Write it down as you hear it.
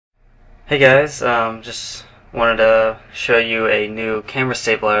Hey guys, just wanted to show you a new camera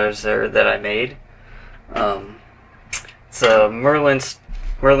stabilizer that I made. It's a Merlin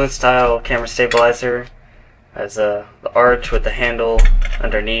style camera stabilizer. Has the arch with the handle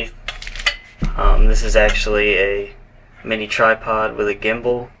underneath. This is actually a mini tripod with a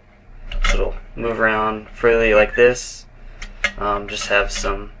gimbal, so it'll move around freely like this. Just have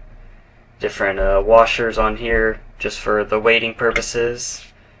some different washers on here just for the weighting purposes.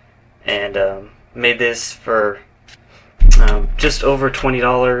 And made this for just over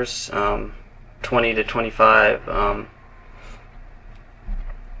 $20, 20 to 25.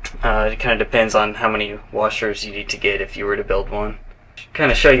 It kind of depends on how many washers you need to get if you were to build one.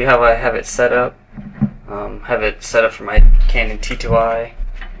 Kind of show you how I have it set up. Have it set up for my Canon T2i.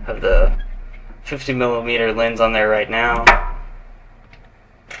 Have the 50mm lens on there right now.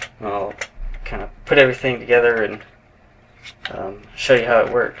 I'll kind of put everything together and show you how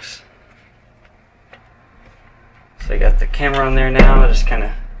it works. So I got the camera on there now. It just kind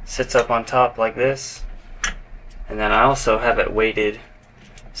of sits up on top like this, and then I also have it weighted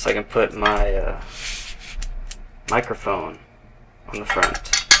so I can put my microphone on the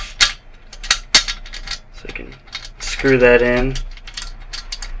front. So you can screw that in.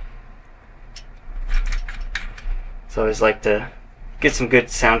 So I always like to get some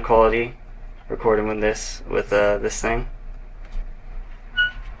good sound quality recording with this thing.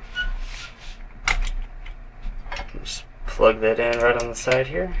 Just plug that in right on the side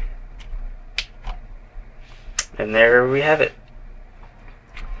here, and there we have it.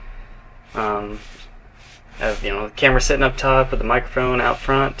 I have, the camera sitting up top with the microphone out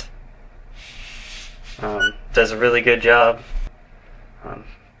front. Does a really good job.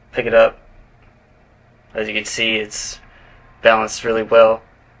 Pick it up. As you can see, it's balanced really well.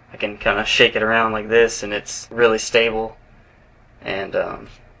 I can kind of shake it around like this, and it's really stable. And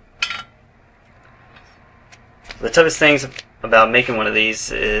the toughest things about making one of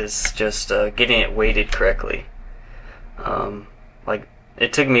these is just getting it weighted correctly. Like,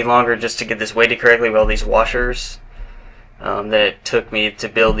 it took me longer just to get this weighted correctly with all these washers than it took me to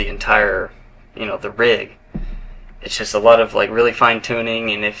build the entire, the rig. It's just a lot of really fine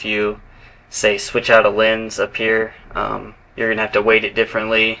tuning, and if you say switch out a lens up here, you're gonna have to weight it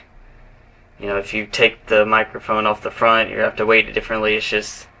differently. If you take the microphone off the front, you have to weight it differently. It's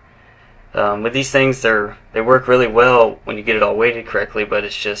just with these things, they work really well when you get it all weighted correctly, but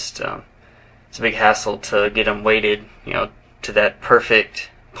it's just it's a big hassle to get them weighted, to that perfect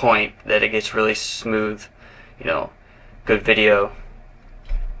point that it gets really smooth, good video.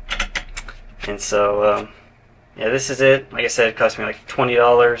 And so yeah, this is it. Like I said, it cost me like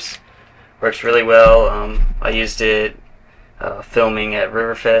 $20. Works really well. I used it filming at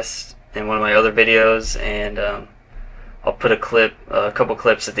Riverfest in one of my other videos, and I'll put a couple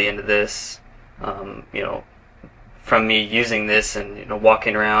clips at the end of this, from me using this and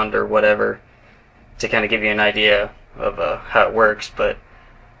walking around or whatever, to kind of give you an idea of how it works. But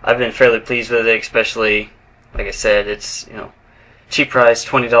I've been fairly pleased with it, especially, like I said, it's cheap price,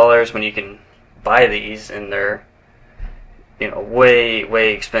 $20, when you can buy these and they're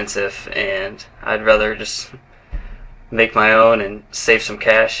way expensive. And I'd rather just make my own and save some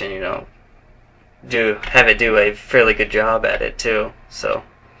cash and have it do a fairly good job at it too. So,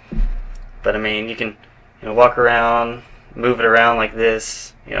 but I mean, you can walk around, move it around like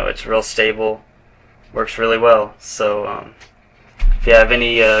this. It's real stable, works really well. So if you have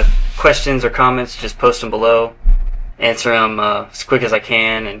any questions or comments, just post them below. Answer them as quick as I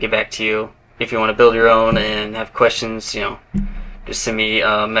can and get back to you. If you want to build your own and have questions, just send me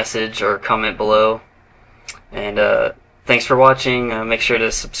a message or comment below. And thanks for watching. Make sure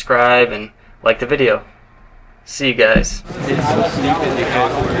to subscribe and like the video. See you guys. It's so stupid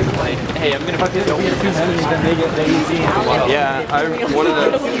because we're like, hey, I'm gonna fucking go with this. Yeah,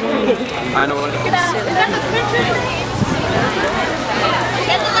 I know what